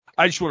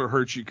I just want to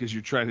hurt you because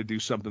you're trying to do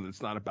something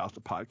that's not about the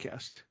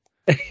podcast.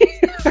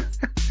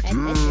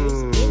 Adventures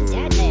in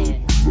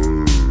Dadland.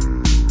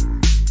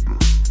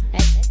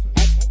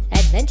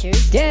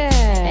 Adventures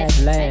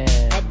Dadland.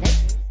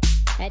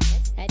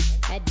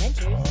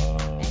 Adventures.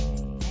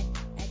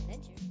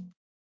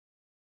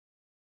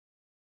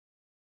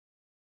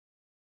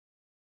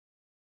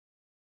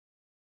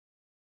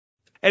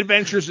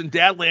 Adventures in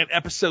Dadland,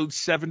 episode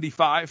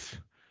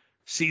 75,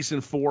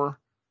 season 4.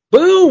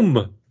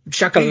 Boom!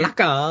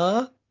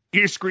 Shakalaka!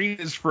 Your screen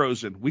is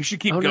frozen. We should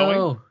keep going.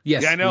 No.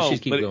 Yes, yeah, I know, we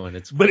should keep going.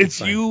 It's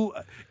fine. you.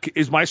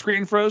 Is my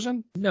screen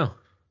frozen? No.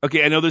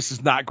 Okay, I know this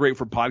is not great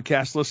for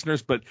podcast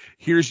listeners, but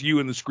here's you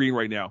in the screen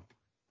right now.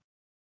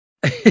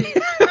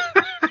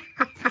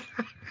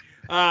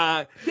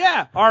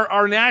 Yeah,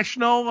 our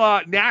national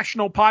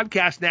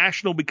podcast,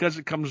 national because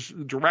it comes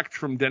direct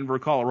from Denver,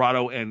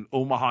 Colorado, and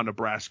Omaha,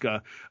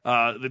 Nebraska.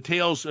 The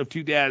tales of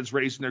two dads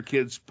raising their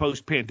kids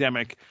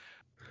post-pandemic.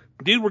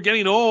 Dude, we're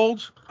getting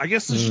old. I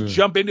guess let's just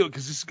jump into it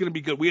because this is going to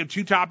be good. We have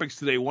 2 topics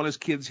today. One is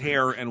kids'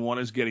 hair and one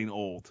is getting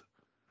old.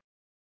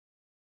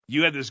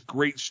 You had this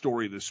great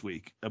story this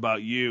week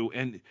about you,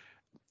 and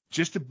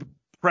just to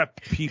prep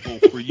people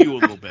for you a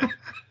little bit,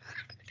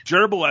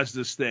 Gerbil has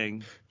this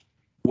thing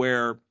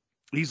where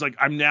he's like,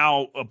 I'm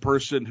now a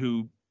person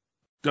who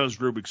does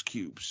Rubik's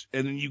Cubes.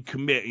 And then you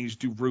commit and you just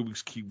do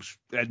Rubik's Cubes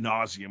ad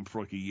nauseum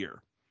for like a year.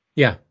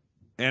 Yeah.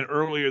 And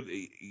earlier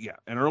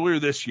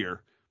this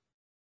year,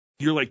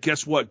 you're like,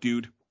 guess what,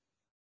 dude?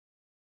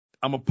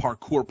 I'm a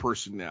parkour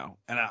person now.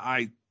 And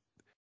I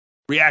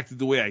reacted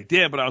the way I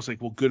did, but I was like,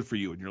 well, good for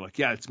you. And you're like,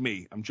 yeah, it's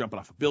me. I'm jumping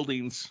off of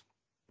buildings.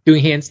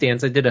 Doing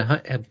handstands. I did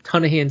a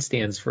ton of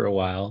handstands for a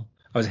while.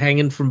 I was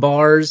hanging from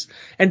bars.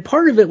 And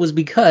part of it was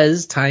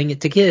because tying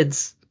it to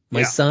kids.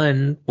 My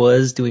son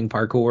was doing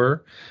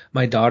parkour.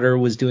 My daughter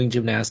was doing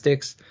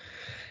gymnastics.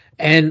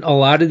 And a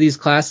lot of these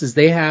classes,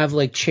 they have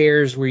like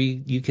chairs where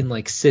you can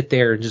like sit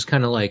there and just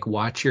kind of like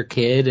watch your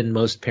kid. And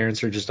most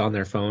parents are just on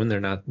their phone.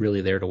 They're not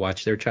really there to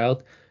watch their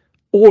child.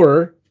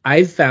 Or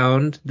I've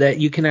found that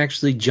you can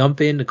actually jump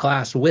into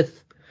class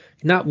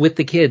not with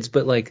the kids,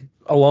 but like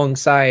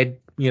alongside,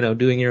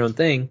 doing your own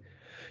thing.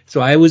 So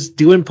I was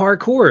doing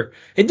parkour.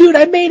 And dude,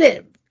 I made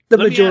it the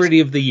majority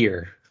of the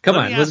year. Come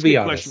on, let's be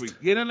honest.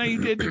 No,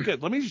 you did. You're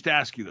good. Let me just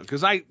ask you, though,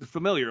 because I'm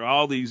familiar with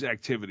all these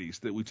activities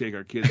that we take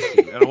our kids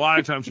to. And a lot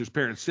of times there's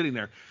parents sitting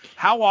there.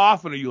 How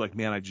often are you like,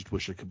 man, I just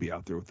wish I could be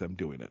out there with them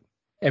doing it?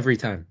 Every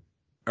time.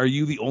 Are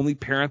you the only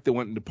parent that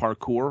went into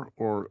parkour,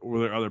 or were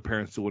there other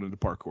parents that went into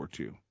parkour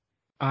too?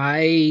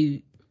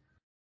 I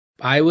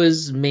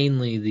was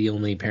mainly the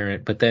only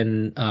parent, but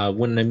then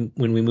when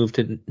we moved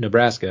to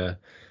Nebraska,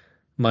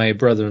 my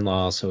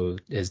brother-in-law also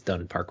has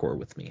done parkour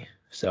with me.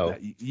 So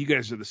you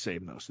guys are the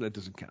same though, so that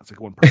doesn't count. It's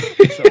like one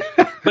person.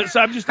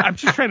 So I'm just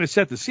trying to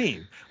set the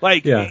scene.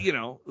 Like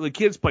the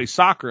kids play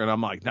soccer, and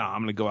I'm like,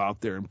 I'm gonna go out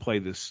there and play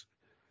this,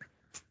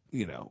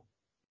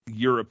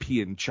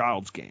 European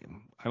child's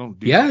game. I don't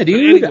do that.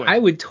 Dude. Anyway. I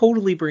would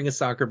totally bring a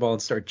soccer ball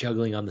and start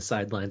juggling on the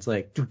sidelines,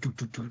 like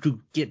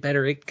get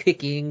better at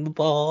kicking the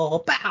ball.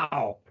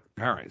 Pow!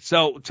 All right.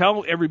 So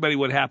tell everybody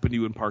what happened to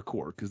you in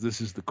parkour, because this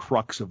is the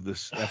crux of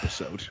this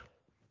episode.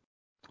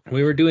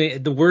 We were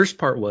doing the worst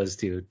part was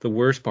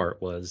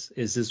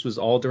this was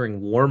all during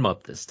warm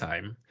up this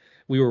time.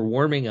 We were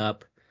warming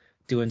up,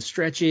 doing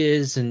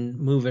stretches and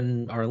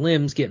moving our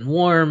limbs, getting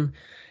warm.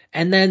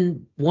 And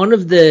then one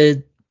of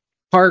the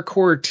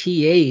parkour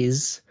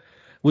TAs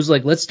was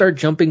like, let's start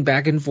jumping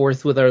back and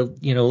forth with our,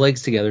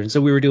 legs together. And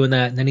so we were doing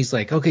that. And then he's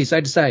like, okay,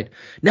 side to side.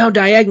 Now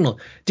diagonal.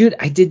 Dude,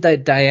 I did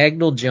that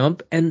diagonal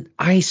jump and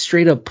I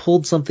straight up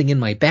pulled something in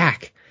my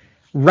back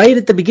right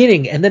at the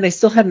beginning. And then I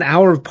still had an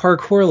hour of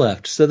parkour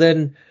left. So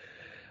then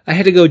I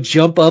had to go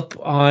jump up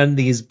on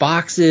these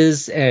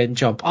boxes and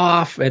jump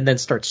off and then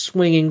start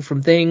swinging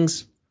from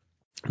things.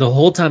 The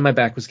whole time my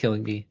back was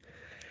killing me.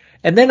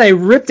 And then I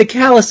ripped a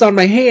callus on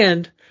my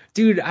hand.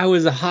 Dude, I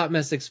was a hot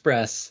mess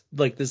express.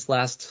 Like this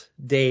last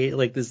day,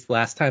 like this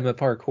last time at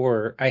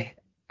parkour, I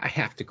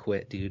have to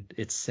quit, dude.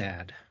 It's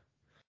sad.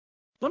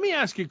 Let me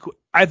ask you,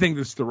 I think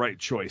this is the right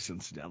choice,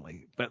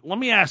 incidentally. But let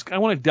me ask, I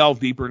want to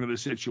delve deeper into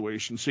this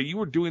situation. So you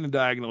were doing the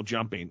diagonal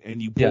jumping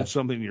and you pulled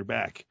something in your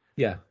back.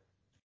 Yeah.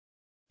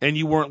 And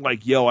you weren't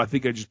like, yo, I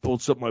think I just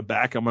pulled something in my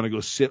back. I'm going to go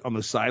sit on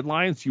the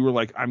sidelines. You were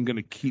like, I'm going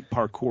to keep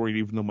parkouring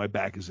even though my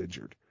back is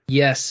injured.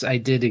 Yes, I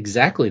did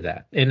exactly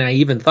that. And I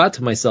even thought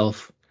to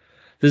myself,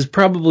 this is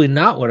probably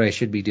not what I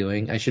should be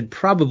doing. I should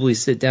probably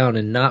sit down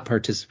and not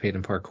participate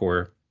in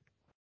parkour.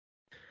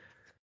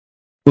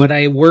 But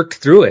I worked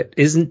through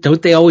it. Don't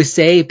they always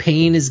say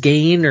pain is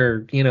gain,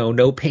 or,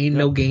 no pain,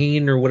 no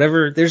gain, or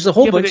whatever? There's a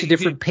whole bunch of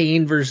different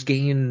pain versus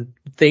gain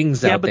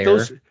things out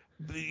there.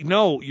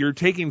 No, you're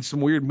taking some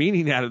weird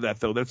meaning out of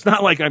that, though. That's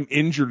not like I'm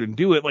injured and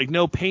do it. Like,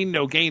 no pain,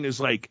 no gain is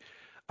like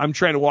I'm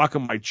trying to walk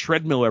on my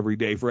treadmill every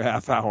day for a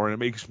half hour and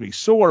it makes me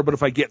sore. But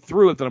if I get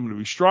through it, then I'm going to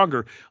be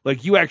stronger.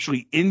 Like, you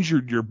actually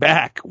injured your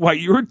back while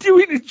you were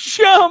doing a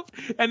jump.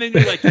 And then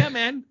you're like, yeah,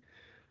 man,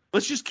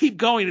 Let's just keep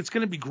going. It's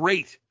going to be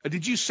great.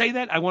 Did you say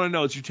that? I want to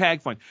know. It's your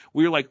tagline.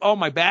 We were like, oh,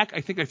 my back.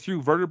 I think I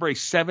threw vertebrae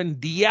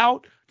 7D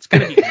out. It's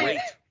going to be great.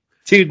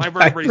 Dude, My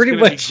vertebrae is going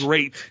to be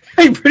great.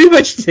 I pretty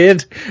much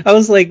did. I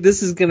was like,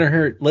 this is going to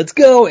hurt. Let's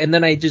go. And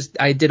then I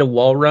did a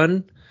wall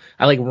run.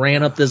 I like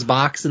ran up this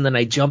box and then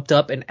I jumped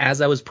up. And as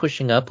I was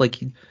pushing up,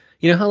 like, you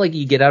know how like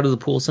you get out of the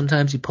pool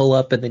sometimes you pull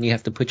up and then you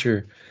have to put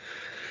your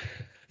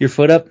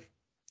foot up?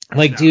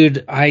 Like,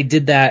 dude, I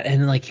did that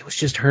and like it was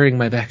just hurting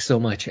my back so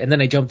much. And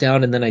then I jumped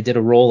down and then I did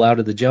a roll out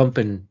of the jump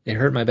and it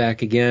hurt my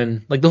back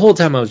again. Like the whole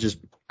time I was just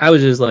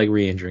like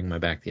re-injuring my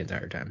back the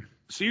entire time.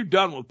 So you're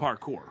done with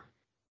parkour.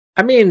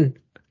 I mean,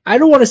 I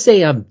don't want to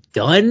say I'm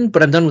done,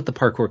 but I'm done with the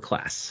parkour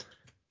class.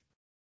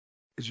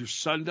 Is your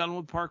son done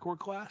with parkour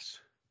class?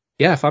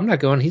 Yeah, if I'm not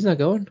going, he's not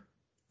going.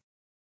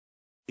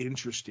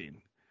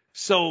 Interesting.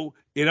 So,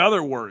 in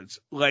other words,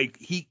 like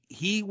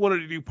he wanted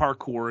to do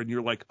parkour, and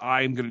you're like,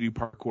 I'm going to do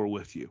parkour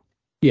with you.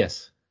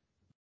 Yes.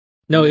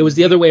 No, it was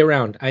the other way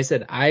around. I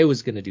said I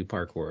was going to do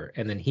parkour,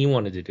 and then he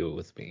wanted to do it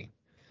with me.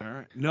 All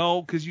right.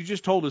 No, because you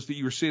just told us that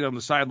you were sitting on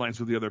the sidelines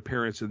with the other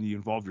parents, and you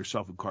involved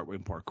yourself in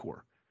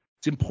parkour.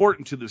 It's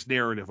important to this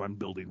narrative I'm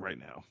building right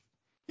now.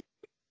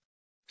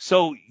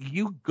 So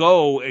you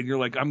go, and you're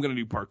like, I'm going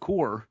to do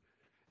parkour.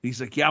 He's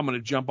like, yeah, I'm going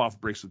to jump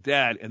off bricks with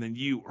Dad. And then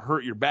you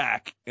hurt your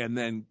back and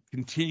then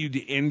continue to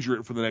injure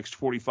it for the next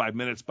 45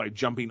 minutes by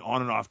jumping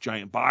on and off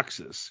giant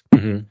boxes.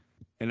 Mm-hmm.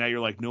 And now you're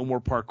like, no more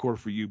parkour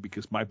for you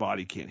because my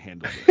body can't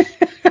handle this.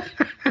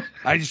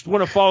 I just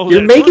want to follow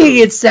You're that making through.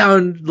 it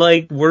sound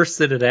like worse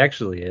than it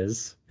actually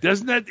is.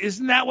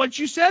 Isn't that what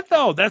you said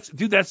though? That's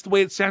the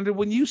way it sounded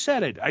when you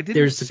said it. I didn't.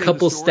 There's a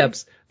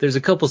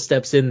couple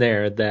steps in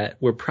there that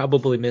we're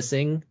probably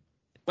missing.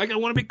 Like I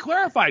want to be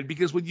clarified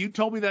because when you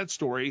told me that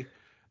story,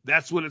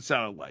 that's what it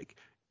sounded like.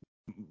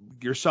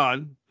 Your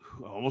son,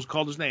 who I almost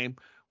called his name,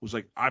 was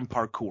like, I'm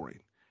parkouring.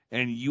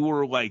 And you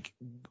were like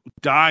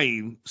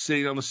dying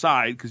sitting on the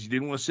side because you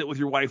didn't want to sit with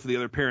your wife or the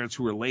other parents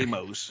who were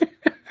lamos.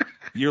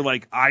 You're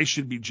like, I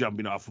should be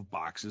jumping off of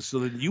boxes. So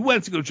then you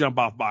went to go jump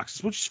off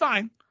boxes, which is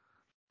fine.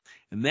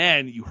 And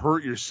then you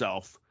hurt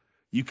yourself.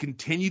 You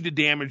continue to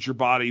damage your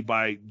body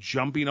by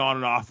jumping on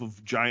and off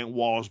of giant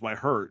walls by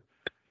hurt.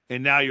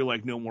 And now you're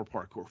like, no more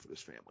parkour for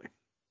this family.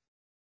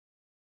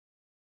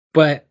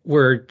 But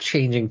we're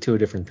changing to a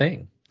different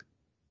thing.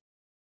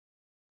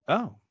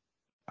 Oh,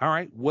 all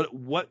right.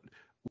 What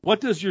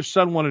does your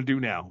son want to do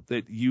now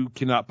that you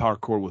cannot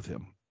parkour with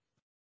him?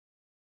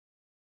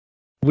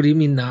 What do you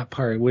mean not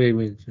part? What do you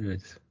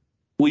mean?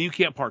 Well, you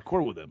can't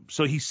parkour with him.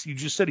 So you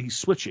just said he's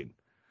switching.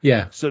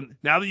 Yeah. So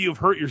now that you've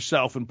hurt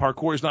yourself and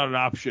parkour is not an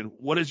option,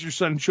 what has your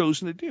son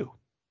chosen to do?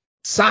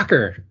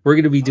 Soccer. We're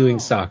going to be doing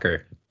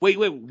soccer. Wait.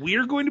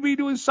 We're going to be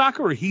doing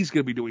soccer or he's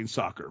going to be doing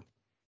soccer?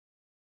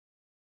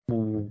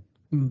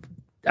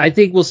 I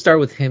think we'll start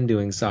with him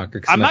doing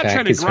soccer. I'm not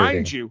trying to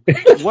grind you.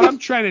 What I'm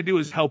trying to do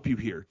is help you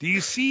here. Do you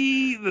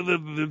see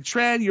the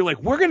trend? You're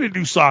like, we're going to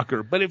do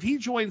soccer. But if he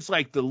joins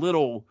like the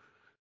little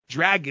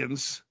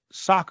Dragons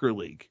soccer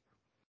league,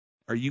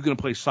 are you going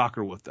to play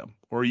soccer with them?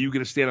 Or are you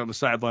going to stand on the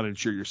sideline and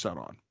cheer your son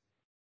on?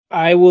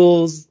 I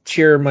will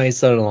cheer my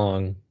son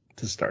along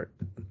to start.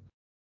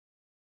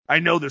 I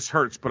know this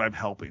hurts, but I'm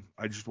helping.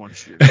 I just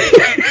want you to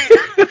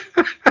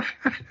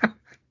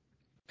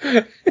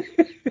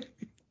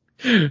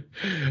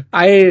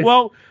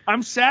Well,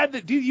 I'm sad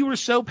that, dude, you were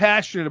so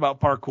passionate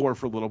about parkour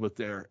for a little bit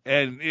there.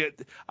 And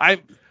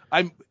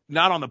I'm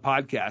not on the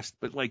podcast,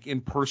 but like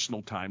in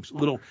personal times, a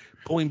little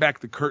pulling back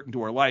the curtain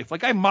to our life.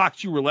 Like I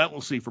mocked you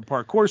relentlessly for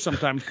parkour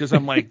sometimes because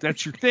I'm like,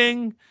 that's your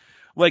thing.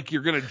 Like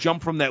you're going to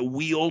jump from that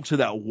wheel to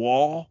that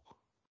wall,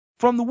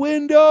 from the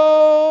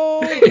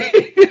window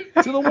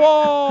to the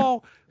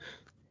wall.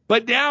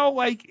 But now,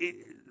 like,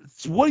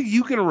 what are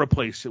you going to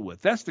replace it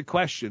with? That's the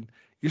question.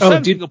 Your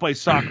son's going to go play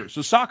soccer,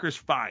 so soccer's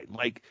fine.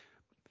 Like,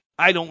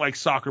 I don't like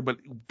soccer, but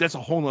that's a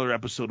whole other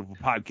episode of a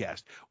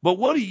podcast. But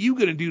what are you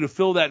going to do to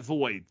fill that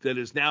void that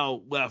is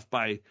now left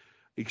by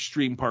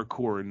extreme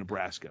parkour in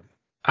Nebraska?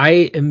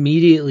 I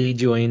immediately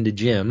joined a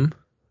gym.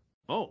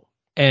 Oh.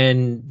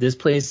 And this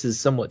place is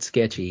somewhat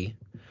sketchy.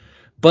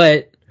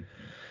 But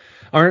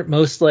aren't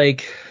most,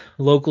 like,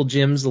 local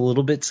gyms a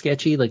little bit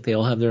sketchy? Like, they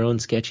all have their own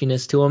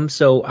sketchiness to them.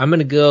 So I'm going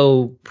to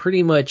go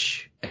pretty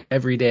much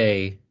every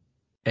day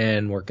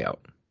and work out.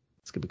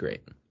 It's going to be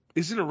great.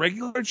 Is it a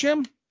regular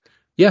gym?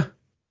 Yeah.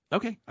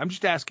 Okay. I'm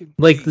just asking.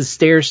 Like the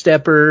stair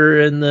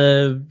stepper and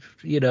the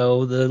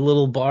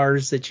little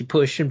bars that you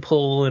push and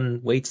pull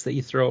and weights that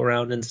you throw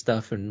around and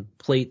stuff and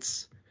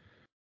plates.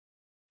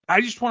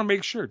 I just want to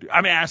make sure.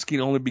 I'm asking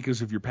only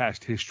because of your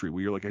past history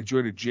where you're like, I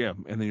joined a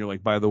gym. And then you're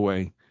like, by the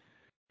way,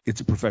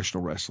 it's a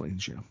professional wrestling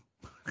gym.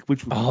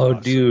 Which would be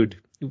awesome. Dude,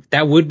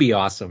 that would be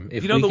awesome.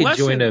 If we could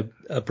lesson, join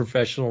a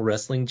professional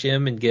wrestling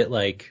gym and get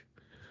like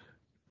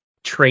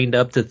trained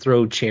up to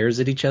throw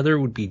chairs at each other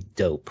would be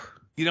dope.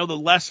 The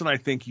lesson I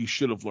think you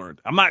should have learned.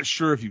 I'm not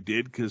sure if you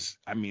did because,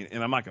 and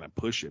I'm not going to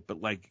push it,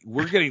 but like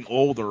we're getting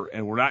older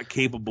and we're not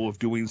capable of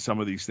doing some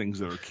of these things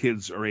that our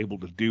kids are able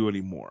to do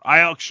anymore. I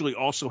actually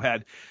also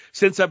had,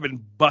 since I've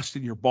been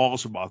busting your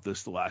balls about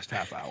this the last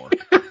half hour,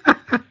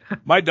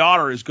 my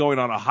daughter is going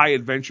on a high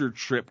adventure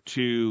trip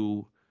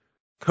to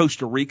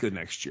Costa Rica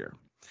next year.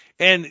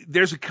 And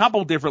there's a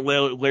couple different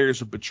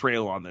layers of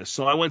betrayal on this.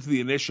 So I went to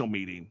the initial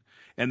meeting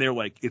and they're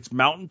like, it's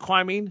mountain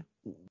climbing,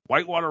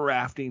 whitewater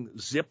rafting,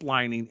 zip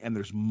lining, and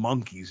there's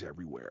monkeys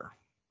everywhere.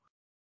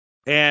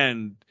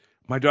 And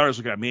my daughter's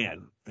like, I'm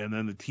in. And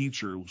then the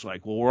teacher was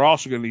like, well, we're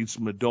also going to need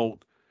some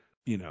adult,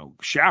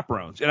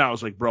 chaperones. And I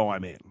was like, bro,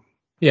 I'm in.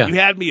 Yeah. You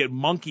had me at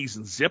monkeys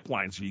and zip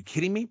lines. Are you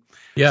kidding me?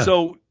 Yeah.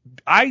 So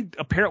I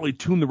apparently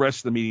tuned the rest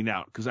of the meeting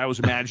out because I was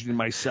imagining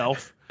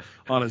myself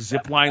on a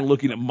zip line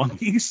looking at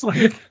monkeys.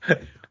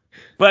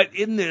 But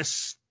in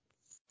this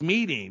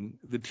meeting,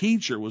 the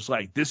teacher was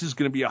like, this is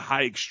going to be a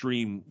high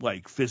extreme,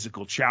 like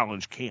physical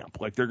challenge camp.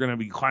 Like they're going to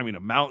be climbing a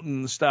mountain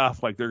and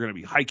stuff. Like they're going to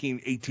be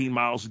hiking 18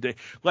 miles a day.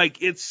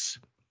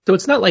 So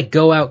it's not like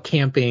go out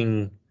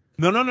camping.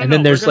 No. And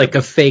then there's like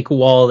a fake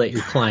wall that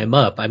you climb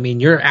up. I mean,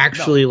 you're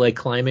actually like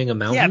climbing a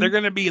mountain. Yeah, they're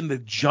going to be in the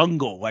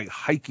jungle, like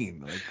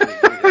hiking.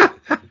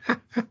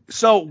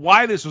 So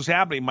why this was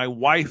happening, my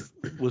wife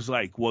was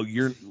like, well,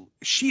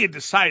 she had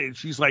decided,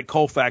 she's like,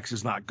 Colfax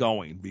is not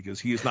going because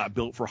he is not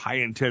built for high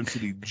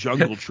intensity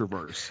jungle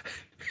traverse.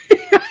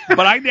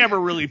 But I never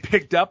really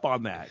picked up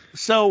on that.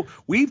 So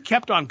we've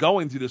kept on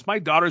going through this. My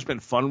daughter's been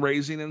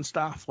fundraising and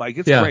stuff. Like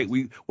it's great.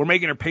 We're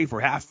making her pay for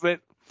half of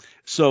it.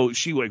 So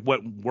she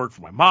went and worked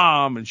for my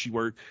mom and she's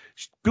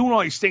doing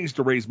all these things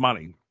to raise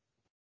money.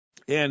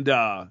 And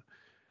the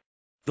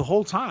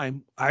whole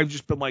time I've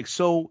just been like,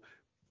 so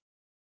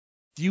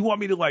do you want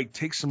me to like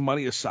take some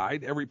money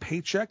aside every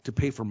paycheck to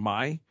pay for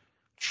my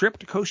trip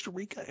to Costa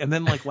Rica? And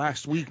then like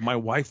last week, my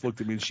wife looked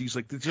at me and she's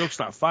like, the joke's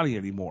not funny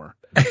anymore.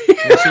 And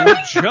I said,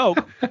 what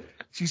joke?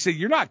 She said,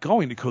 you're not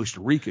going to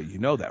Costa Rica. You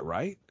know that,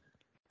 right?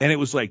 And it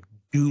was like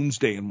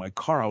doomsday in my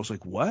car. I was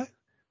like, what?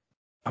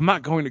 I'm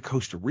not going to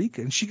Costa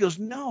Rica. And she goes,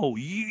 no,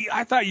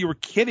 I thought you were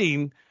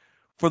kidding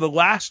for the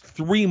last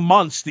 3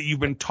 months that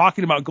you've been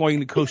talking about going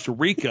to Costa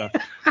Rica.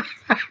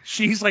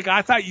 She's like,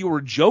 I thought you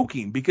were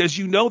joking because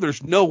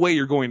there's no way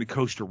you're going to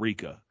Costa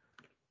Rica.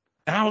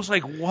 And I was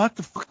like, what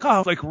the fuck? I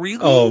was like,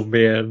 really? Oh,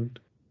 man.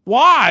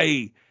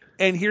 Why?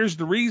 And here's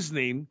the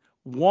reasoning.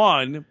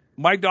 One,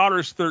 my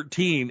daughter's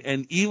 13,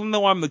 and even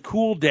though I'm the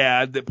cool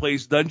dad that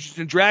plays Dungeons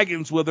and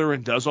Dragons with her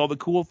and does all the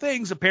cool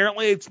things,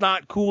 apparently it's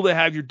not cool to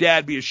have your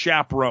dad be a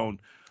chaperone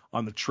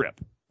on the trip.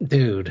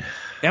 Dude.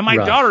 And my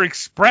daughter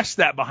expressed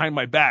that behind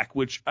my back,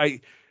 which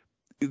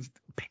is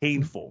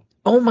painful.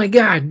 Oh my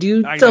God,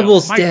 dude.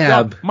 Double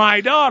stab. My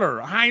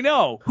daughter, I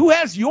know. Who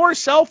has your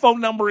cell phone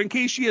number in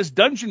case she has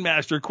Dungeon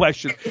Master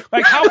questions?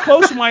 Like, how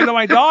close am I to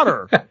my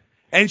daughter?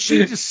 And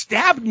she just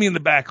stabbed me in the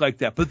back like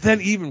that. But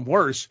then even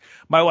worse,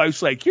 my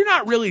wife's like, you're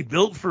not really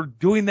built for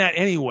doing that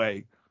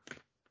anyway.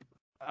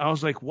 I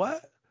was like,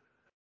 what?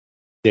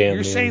 Damn,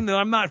 You're saying that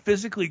I'm not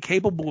physically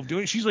capable of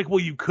doing it? She's like, well,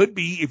 you could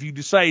be if you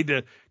decide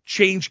to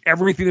change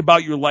everything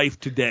about your life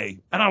today.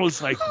 And I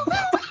was like,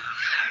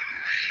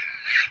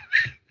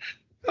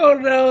 oh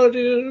no,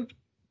 dude.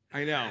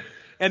 I know.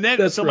 And then,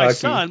 That's so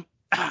Rocky.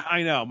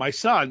 my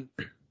son,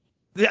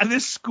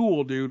 this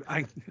school, dude,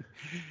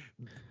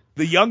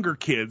 the younger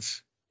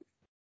kids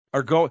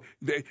are going,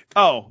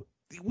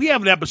 we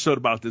have an episode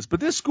about this, but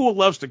this school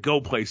loves to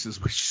go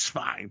places, which is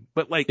fine.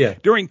 But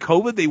during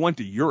COVID, they went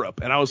to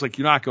Europe, and I was like,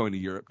 you're not going to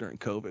Europe during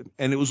COVID.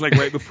 And it was like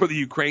right before the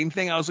Ukraine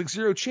thing. I was like,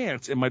 zero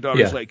chance. And my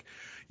daughter's like,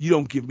 you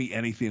don't give me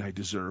anything I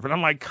deserve. And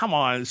I'm like, come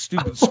on,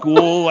 stupid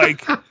school.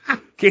 Like,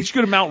 can't you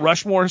go to Mount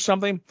Rushmore or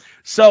something?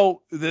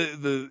 So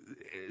the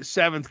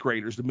seventh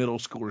graders, the middle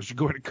schoolers, are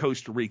going to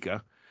Costa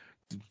Rica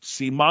to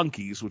see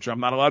monkeys, which I'm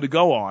not allowed to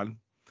go on.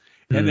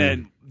 And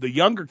then the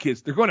younger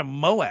kids, they're going to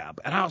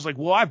Moab. And I was like,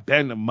 well, I've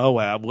been to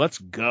Moab. Let's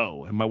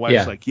go. And my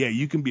wife's like, yeah,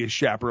 you can be a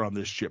chaperone on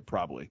this trip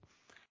probably.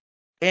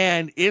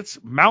 And it's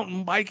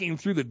mountain biking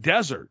through the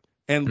desert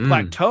and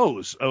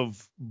plateaus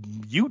of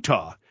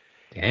Utah.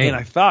 Dang. And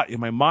I thought in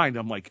my mind,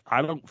 I'm like,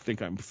 I don't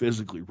think I'm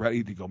physically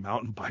ready to go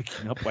mountain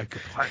biking up like a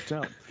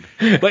plateau.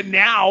 But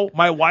now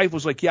my wife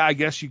was like, yeah, I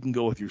guess you can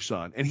go with your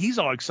son. And he's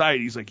all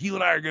excited. He's like, you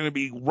and I are going to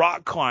be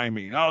rock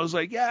climbing. I was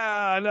like,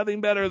 yeah,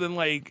 nothing better than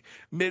like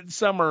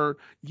midsummer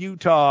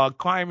Utah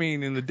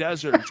climbing in the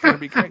desert. It's going to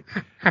be great.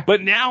 But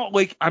now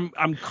like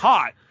I'm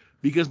caught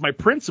because my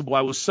principal,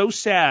 I was so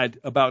sad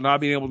about not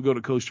being able to go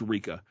to Costa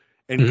Rica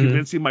and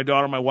convincing my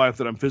daughter and my wife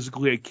that I'm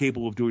physically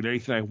capable of doing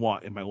anything I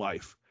want in my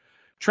life.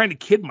 Trying to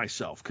kid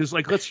myself because,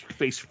 like, let's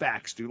face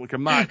facts, dude. Like,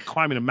 I'm not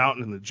climbing a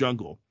mountain in the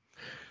jungle.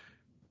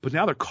 But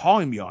now they're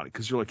calling me on it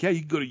because they're like, yeah, you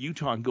can go to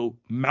Utah and go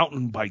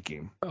mountain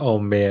biking. Oh,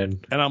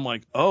 man. And I'm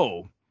like,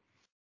 oh,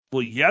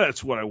 well, yeah,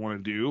 that's what I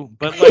want to do.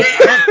 But, like,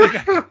 I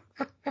don't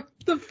think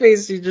the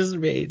face you just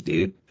made,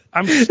 dude.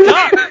 I'm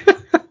stuck.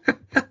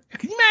 Can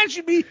you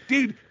imagine me?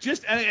 Dude,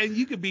 and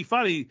you could be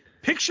funny.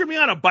 Picture me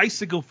on a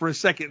bicycle for a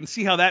second and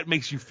see how that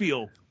makes you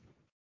feel.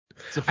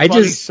 It's a I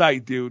funny just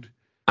sight, dude.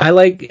 I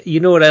like, you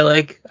know what I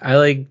like?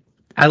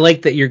 I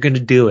like that you're gonna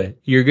do it.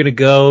 You're gonna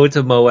go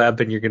to Moab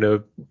and you're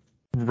gonna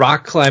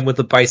rock climb with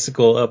a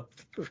bicycle up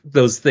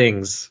those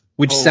things,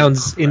 which Holy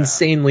sounds crap.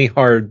 insanely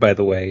hard, by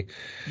the way.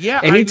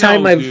 Yeah,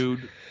 Anytime I know,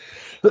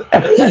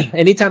 I've dude.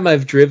 anytime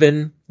I've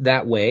driven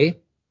that way,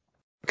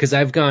 because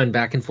I've gone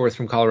back and forth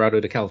from Colorado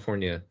to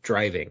California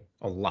driving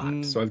a lot.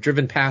 Mm. So I've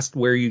driven past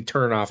where you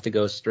turn off to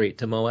go straight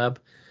to Moab.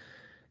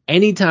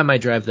 Anytime I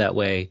drive that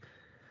way,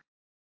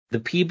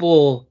 the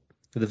people,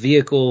 the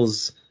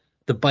vehicles,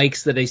 the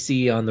bikes that I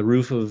see on the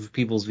roof of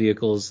people's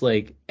vehicles,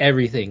 like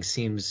everything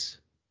seems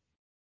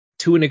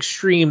to an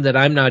extreme that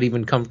I'm not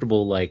even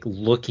comfortable like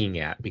looking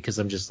at, because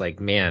I'm just like,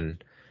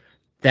 man,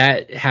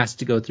 that has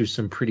to go through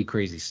some pretty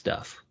crazy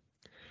stuff.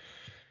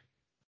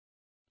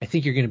 I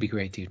think you're going to be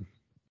great, dude.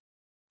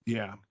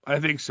 Yeah,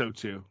 I think so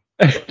too.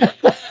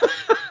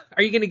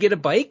 Are you going to get a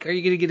bike? Are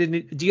you going to get a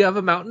new, do you have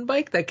a mountain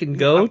bike that can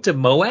go to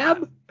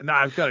Moab? No,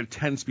 I've got a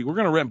 10-speed. We're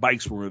gonna rent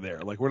bikes when we're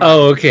there. Like we're not.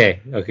 Oh,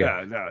 okay. Okay.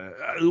 Yeah, no,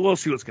 we'll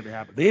see what's gonna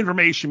happen. The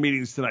information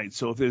meeting's tonight,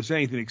 so if there's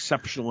anything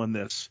exceptional in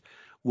this,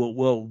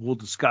 we'll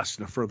discuss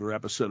in a further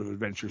episode of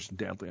Adventures in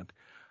Dadland.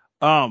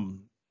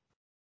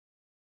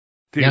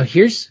 Dude, Now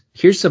here's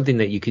something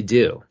that you could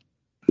do.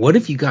 What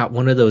if you got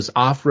one of those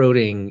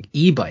off-roading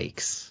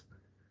e-bikes?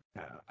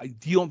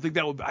 you don't think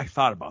that would? I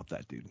thought about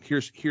that, dude.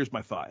 Here's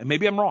my thought, and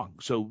maybe I'm wrong.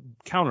 So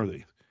counter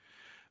these.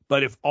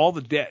 But if all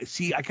the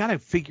see, I gotta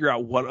figure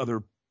out what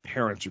other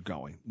parents are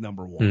going.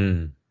 Number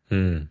one,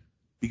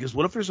 because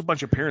what if there's a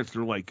bunch of parents that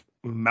are like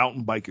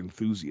mountain bike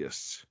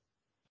enthusiasts?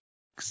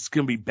 'Cause it's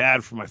gonna be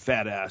bad for my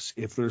fat ass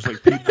if there's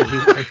like people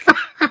who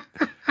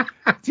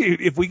like,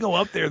 dude. If we go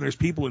up there and there's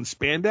people in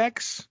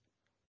spandex,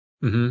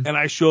 and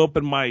I show up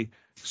in my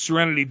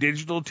Serenity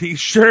Digital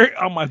T-shirt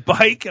on my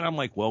bike, and I'm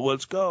like, well,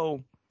 let's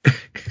go.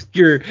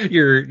 You're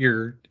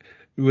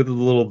with a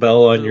little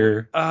bell on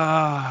your.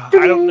 I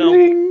don't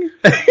know.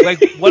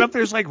 Like, what if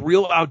there's like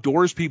real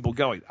outdoors people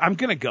going? I'm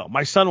gonna go.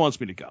 My son wants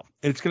me to go,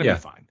 and it's gonna be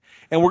fine.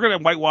 And we're gonna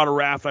whitewater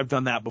raft. I've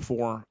done that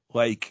before.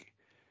 Like,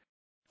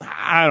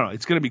 I don't know.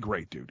 It's gonna be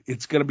great, dude.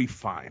 It's gonna be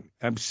fine.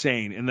 I'm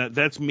saying, and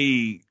that's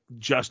me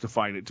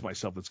justifying it to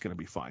myself. It's gonna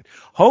be fine.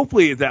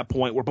 Hopefully, at that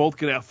point, we're both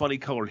gonna have funny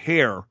colored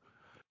hair,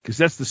 because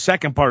that's the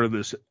second part of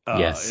this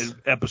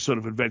episode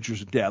of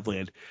Adventures in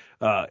Dadland.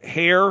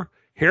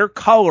 Hair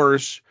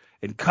colors,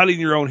 and cutting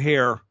your own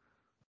hair.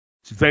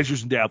 It's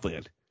Adventures in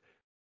Dadland.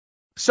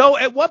 So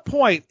at what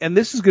point, and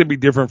this is going to be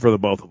different for the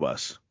both of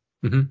us,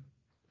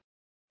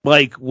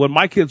 like when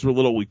my kids were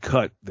little, we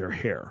cut their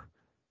hair.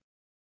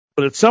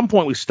 But at some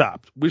point we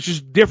stopped, which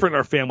is different in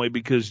our family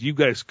because you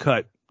guys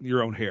cut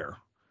your own hair.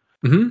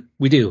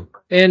 We do.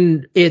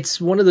 And it's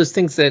one of those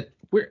things that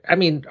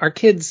our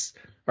kids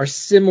are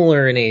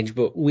similar in age,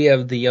 but we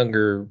have the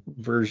younger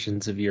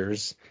versions of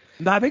yours.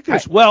 No, I think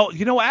there's,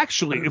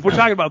 actually, if we're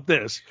talking about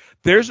this,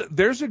 there's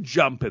a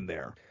jump in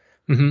there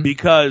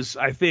because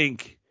I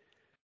think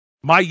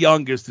my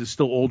youngest is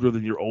still older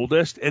than your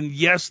oldest. And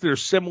yes, they're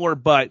similar,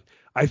 but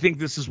I think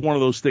this is one of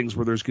those things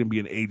where there's going to be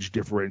an age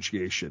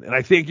differentiation. And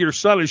I think your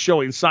son is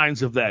showing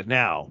signs of that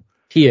now.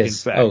 He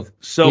is. In fact. Oh,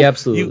 so he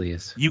absolutely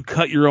is. You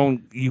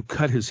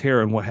cut his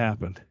hair, and what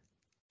happened?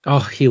 Oh,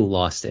 he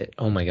lost it.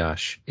 Oh my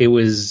gosh. It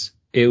was,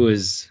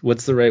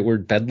 what's the right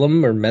word?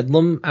 Bedlam or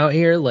medlem out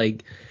here?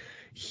 Like,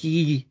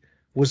 he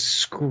was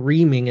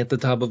screaming at the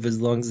top of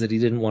his lungs that he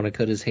didn't want to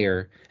cut his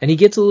hair. And he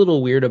gets a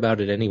little weird about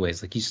it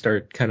anyways. Like, you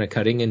start kind of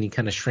cutting and he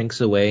kind of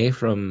shrinks away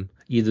from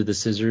either the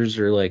scissors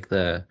or like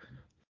the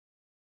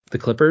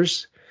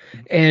clippers.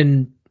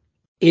 And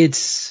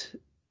it's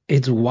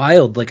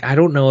wild. Like, I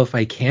don't know if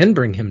I can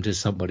bring him to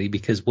somebody,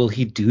 because will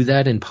he do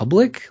that in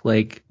public?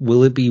 Like,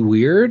 will it be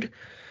weird?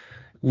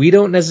 We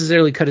don't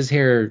necessarily cut his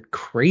hair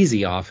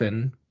crazy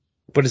often,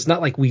 but it's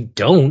not like we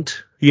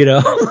don't,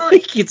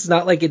 like, it's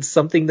not like it's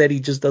something that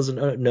he just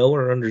doesn't know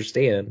or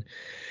understand.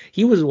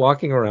 He was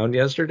walking around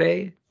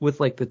yesterday with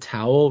like the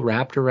towel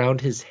wrapped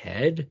around his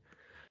head,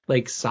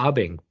 like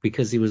sobbing,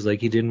 because he was like,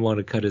 he didn't want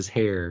to cut his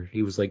hair.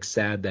 He was like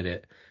sad that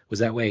it was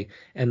that way.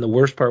 And the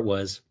worst part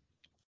was,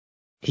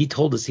 he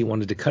told us he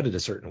wanted to cut it a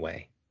certain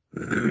way.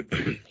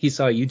 He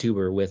saw a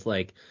YouTuber with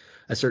like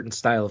a certain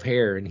style of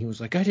hair, and he was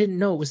like, I didn't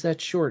know it was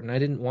that short, and I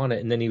didn't want it.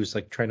 And then he was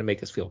like trying to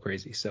make us feel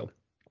crazy. So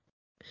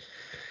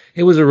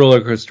it was a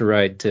roller coaster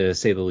ride, to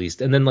say the least.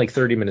 And then like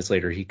 30 minutes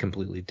later, he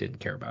completely didn't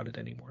care about it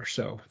anymore.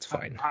 So it's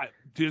fine.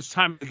 Dude, it's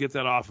time to get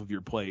that off of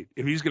your plate.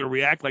 If he's going to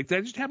react like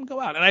that, just have him go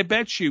out. And I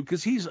bet you,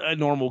 because he's a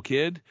normal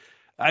kid,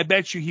 I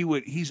bet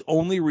you he's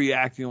only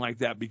reacting like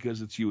that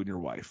because it's you and your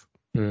wife.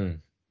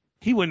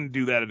 He wouldn't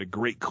do that at a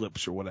Great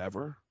Clips or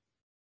whatever.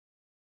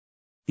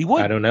 He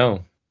wouldn't. I don't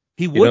know.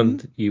 He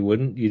wouldn't. You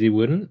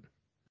wouldn't?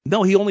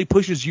 No, he only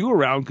pushes you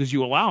around because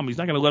you allow him. He's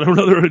not going to let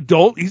another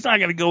adult. He's not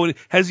going to go in.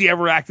 Has he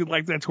ever acted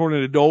like that toward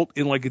an adult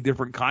in like a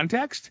different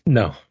context?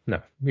 No.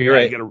 You're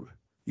right.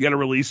 You got to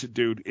release it,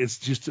 dude. It's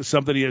just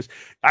something he is.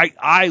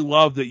 I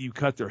love that you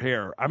cut their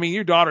hair. I mean,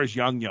 your daughter's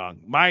young.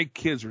 My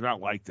kids are not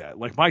like that.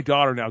 Like, my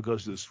daughter now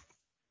goes to this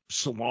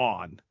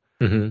salon.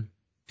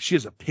 she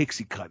has a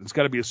pixie cut. It's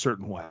got to be a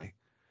certain way.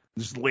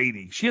 This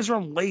lady, she has her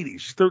own lady.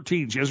 She's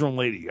 13. She has her own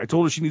lady. I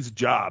told her she needs a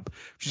job.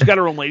 She's got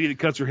her own lady that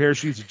cuts her hair.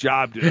 She needs a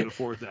job to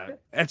afford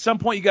that. At some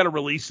point, you got to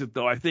release it,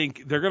 though. I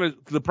think they're gonna.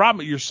 The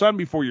problem, your son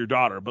before your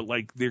daughter, but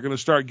like they're gonna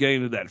start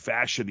getting into that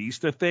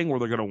fashionista thing where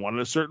they're gonna want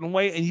it a certain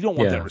way, and you don't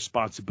want that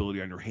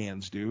responsibility on your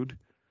hands, dude.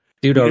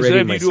 Dude, Because already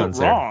then my if you do it son's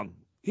wrong,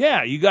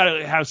 yeah, you got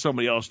to have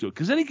somebody else do it.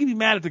 Because then he can be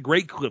mad at the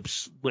Great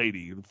Clips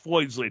lady,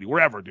 Floyd's lady,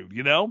 wherever, dude.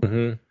 You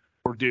know,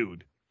 or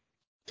dude.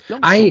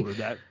 Don't tell her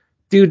that.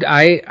 Dude,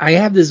 I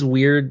have this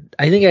weird.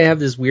 I think I have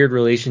this weird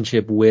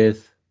relationship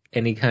with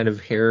any kind of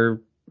hair,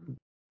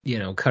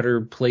 cutter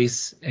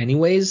place,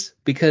 anyways,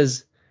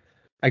 because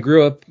I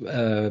grew up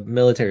a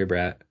military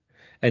brat,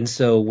 and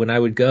so when I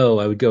would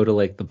go to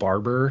like the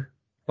barber,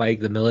 like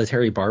the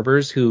military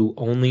barbers who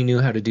only knew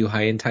how to do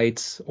high end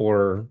tights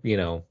or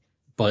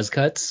buzz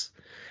cuts,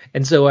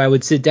 and so I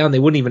would sit down. They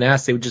wouldn't even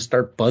ask; they would just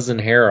start buzzing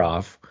hair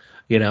off,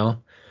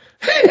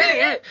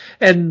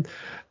 and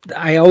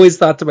I always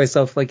thought to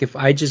myself, like, if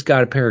I just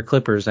got a pair of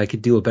clippers, I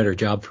could do a better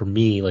job for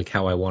me, like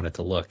how I want it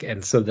to look.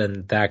 And so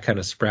then that kind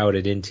of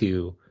sprouted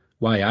into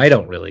why I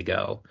don't really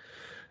go.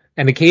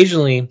 And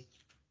occasionally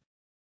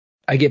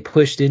I get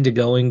pushed into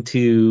going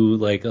to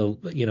like a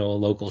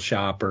local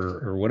shop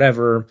or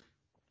whatever.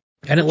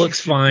 And it looks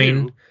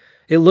fine.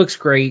 It looks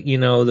great,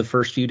 the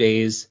first few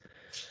days.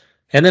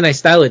 And then I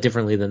style it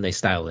differently than they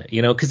style it,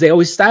 because they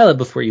always style it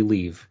before you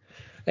leave.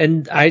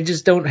 And I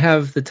just don't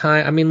have the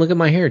time. I mean, look at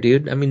my hair,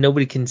 dude. I mean,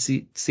 nobody can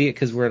see it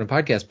because we're on a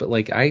podcast, but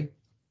like I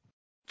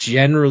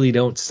generally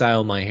don't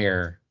style my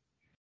hair.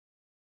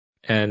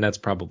 And that's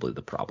probably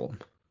the problem.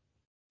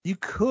 You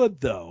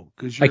could, though,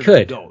 because you're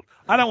an adult.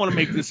 I don't want to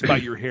make this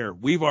about your hair.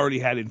 We've already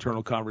had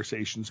internal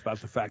conversations about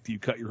the fact that you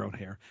cut your own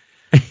hair.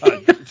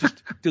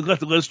 Just to let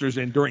the listeners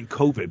in, during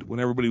COVID,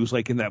 when everybody was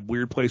like in that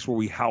weird place where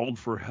we howled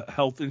for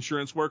health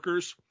insurance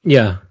workers.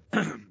 Yeah.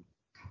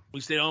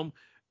 We stayed home.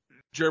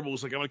 Gerbil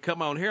was like, I'm going to cut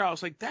my own hair. I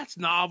was like, that's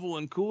novel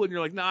and cool. And you're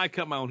like, nah, I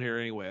cut my own hair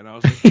anyway. And I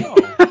was like,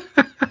 oh.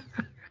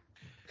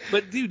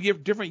 But, dude, you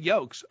have different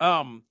yokes.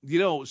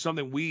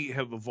 Something we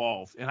have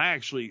evolved. And I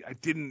was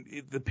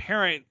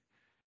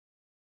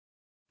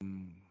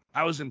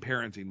in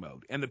parenting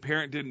mode. And the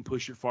parent didn't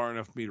push it far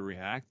enough for me to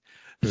react.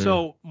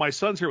 So my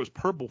son's hair was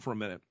purple for a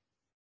minute.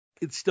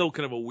 It's still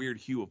kind of a weird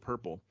hue of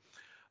purple.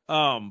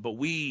 But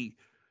we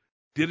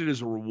did it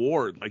as a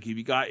reward. Like, if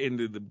you got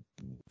into the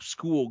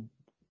school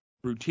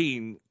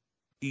routine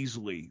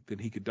easily, then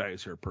he could dye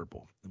his hair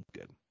purple. And we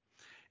did.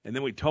 And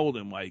then we told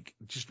him, like,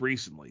 just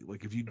recently,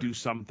 like, if you do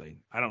something,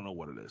 I don't know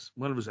what it is,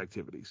 one of his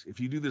activities,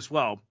 if you do this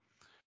well,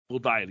 we'll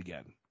dye it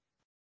again.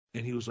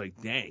 And he was like,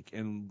 dang.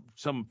 And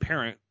some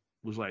parent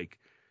was like,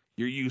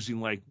 you're using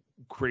like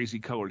crazy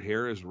colored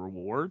hair as a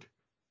reward.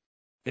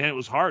 And it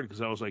was hard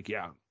because I was like,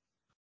 yeah.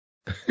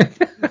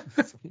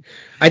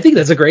 I think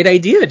that's a great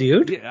idea,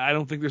 dude. Yeah, I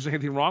don't think there's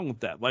anything wrong with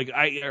that. Like,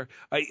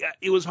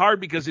 it was hard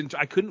because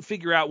I couldn't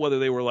figure out whether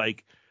they were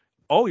like,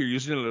 oh, you're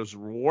using it as a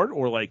reward,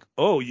 or like,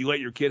 oh, you let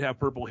your kid have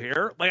purple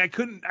hair. Like,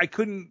 I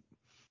couldn't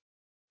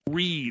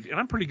read, and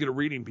I'm pretty good at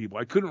reading people.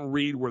 I couldn't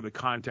read where the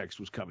context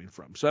was coming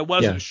from, so I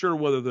wasn't sure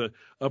whether the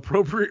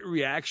appropriate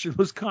reaction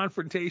was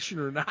confrontation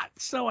or not.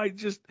 So I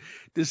just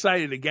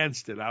decided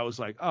against it. I was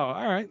like, oh,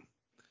 all right,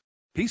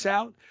 peace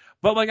out.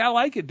 But like, I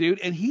like it, dude.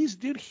 And he's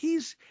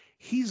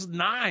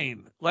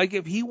 9. Like,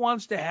 if he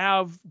wants to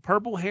have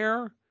purple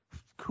hair,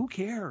 who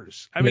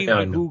cares? I mean,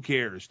 who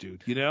cares,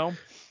 dude?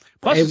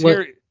 Plus,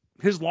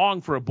 his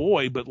long for a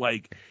boy, but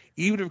like,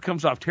 even if it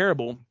comes off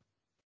terrible,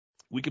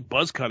 we could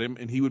buzz cut him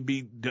and it would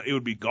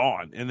be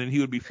gone, and then he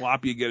would be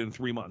floppy again in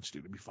 3 months,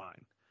 dude. It'd be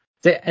fine.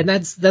 And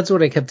that's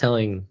what I kept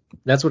telling.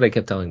 That's what I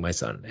kept telling my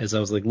son. Is I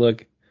was like,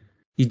 look,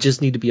 you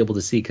just need to be able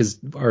to see, because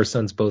our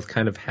sons both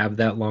kind of have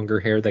that longer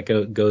hair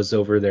that goes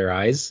over their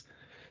eyes,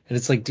 and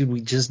it's like, dude,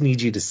 we just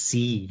need you to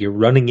see. You're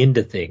running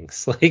into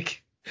things.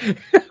 Like,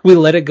 we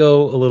let it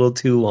go a little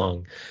too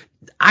long.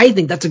 I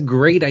think that's a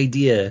great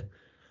idea,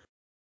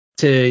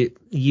 to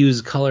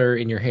use color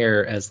in your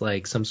hair as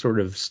like some sort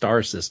of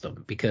star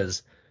system,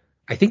 because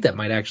I think that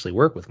might actually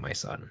work with my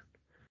son.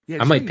 Yeah,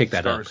 I might pick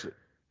that up.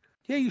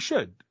 Yeah, you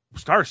should.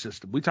 Star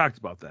system. We talked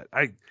about that.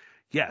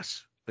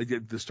 Yes.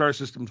 The star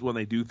systems, when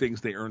they do things,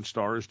 they earn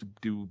stars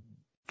to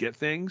get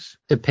things.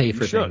 To pay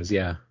for things,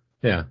 yeah.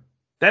 Yeah.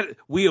 That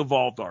we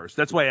evolved ours.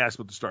 That's why I asked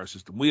about the star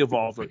system. We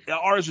evolved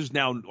ours is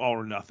now all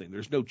or nothing.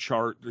 There's no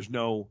chart. There's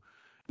no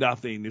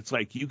nothing. It's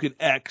like you can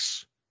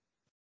X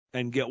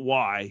and get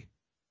Y,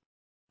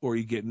 or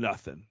you get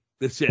nothing.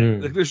 That's it.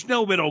 Like, there's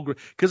no middle.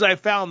 Because I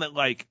found that,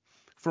 like,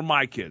 for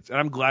my kids, and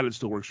I'm glad it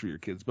still works for your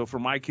kids, but for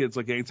my kids,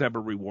 like, any type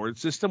of reward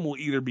system will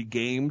either be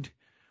gamed,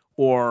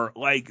 or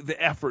like the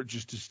effort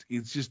just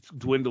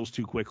dwindles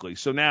too quickly.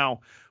 So now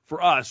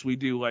for us, we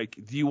do like,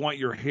 do you want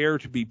your hair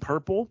to be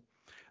purple?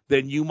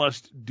 Then you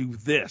must do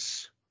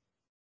this.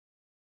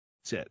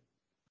 That's it.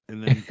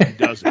 And then he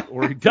does it,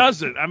 or he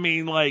doesn't. I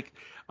mean, like,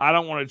 I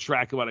don't want to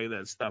track about any of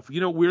that stuff.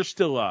 We're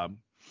still,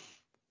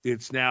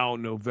 it's now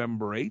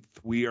November 8th.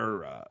 We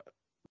are,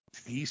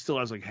 he still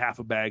has like half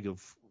a bag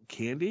of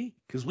candy?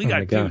 Because we Oh got,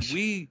 my gosh.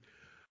 we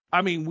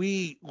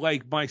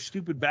like my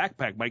stupid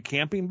backpack, my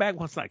camping bag.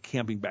 Well, it's not a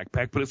camping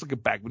backpack, but it's like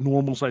a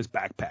normal size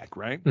backpack,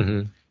 right?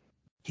 Mm-hmm.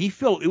 He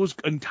filled it was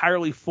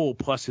entirely full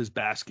plus his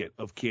basket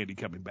of candy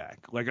coming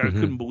back. Like I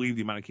couldn't believe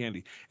the amount of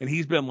candy. And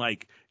he's been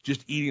like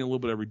just eating a little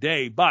bit every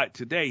day. But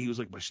today he was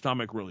like, my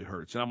stomach really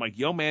hurts. And I'm like,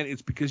 yo man,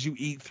 it's because you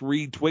eat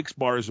 3 Twix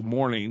bars in the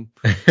morning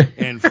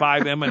and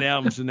 5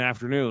 M&Ms in the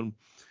afternoon.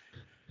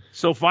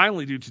 So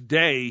finally, dude,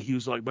 today he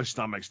was like, my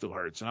stomach still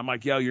hurts. And I'm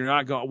like, yo, you're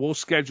not going, we'll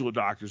schedule a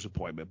doctor's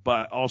appointment,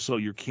 but also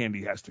your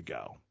candy has to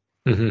go.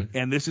 Mm-hmm.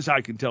 And this is how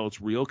I can tell it's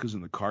real. Cause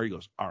in the car, he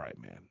goes, all right,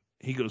 man.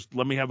 He goes,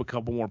 let me have a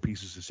couple more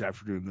pieces this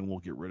afternoon, then we'll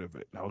get rid of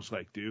it. And I was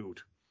like, dude.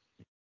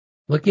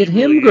 Look at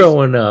He him really is.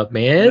 growing up,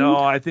 man. No,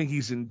 I think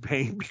he's in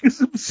pain because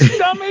of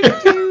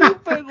stomach,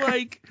 dude. But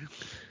like,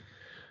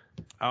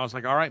 I was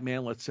like, all right,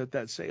 man, let's set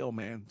that sail,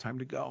 man. Time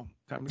to go.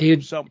 Time to go.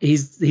 Dude, So,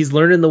 he's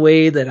learning the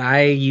way that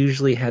I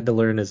usually had to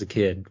learn as a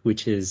kid,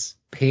 which is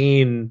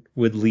pain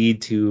would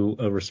lead to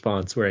a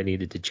response where I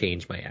needed to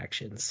change my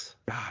actions.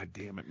 God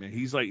damn it, man.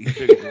 He's been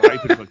griping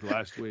for like the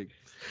last week.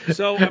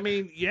 So, I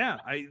mean, yeah.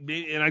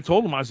 I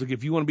told him, I was like,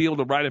 if you want to be able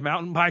to ride a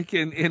mountain bike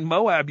in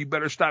Moab, you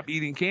better stop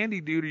eating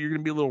candy, dude, or you're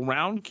going to be a little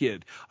round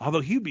kid.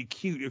 Although he'd be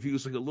cute if he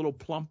was like a little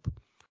plump,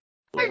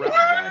 little round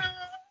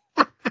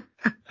guy.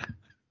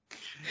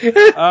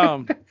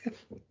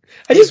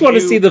 I just want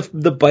to see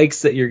the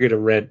bikes that you're going to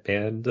rent,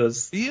 man.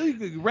 You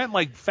could rent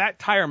like Fat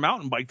Tire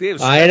mountain bike. They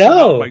have I special know.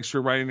 mountain bikes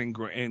for riding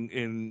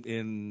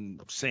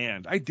in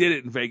sand. I did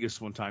it in Vegas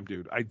one time,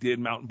 dude. I did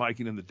mountain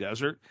biking in the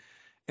desert,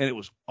 and it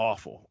was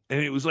awful. And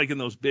it was like in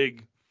those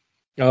big.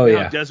 Oh you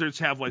know, yeah. deserts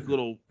have like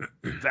little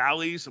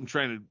valleys. I'm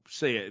trying to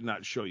say it and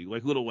not show you,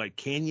 like little like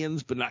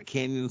canyons, but not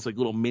canyons, like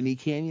little mini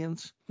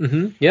canyons.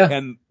 Mm-hmm. Yeah.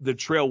 And the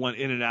trail went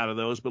in and out of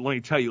those. But let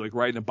me tell you, like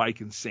riding a bike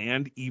in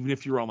sand, even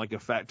if you're on like a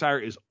Fat Tire,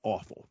 is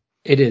awful.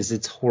 It is.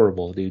 It's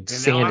horrible, dude. And now I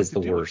Sand have is to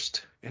the do it.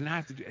 worst. And I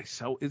have to do it.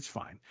 So it's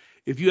fine.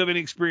 If you have any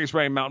experience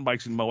riding mountain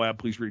bikes in Moab,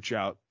 please reach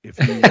out. If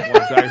you want to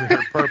dye your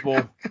hair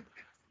purple,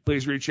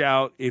 please reach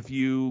out. If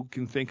you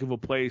can think of a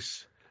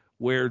place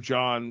where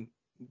John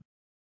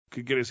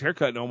could get his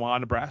haircut in Omaha,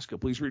 Nebraska,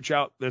 please reach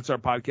out. That's our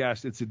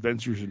podcast. It's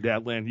Adventures in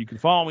Dadland. You can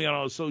follow me on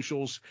all the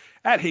socials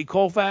at Hey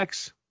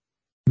Colfax.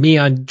 Me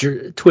on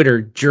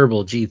Twitter,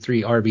 Gerbil,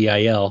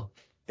 G3RBIL.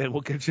 And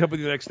we'll catch you up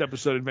in the next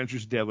episode of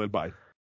Adventures in Dadland. Bye.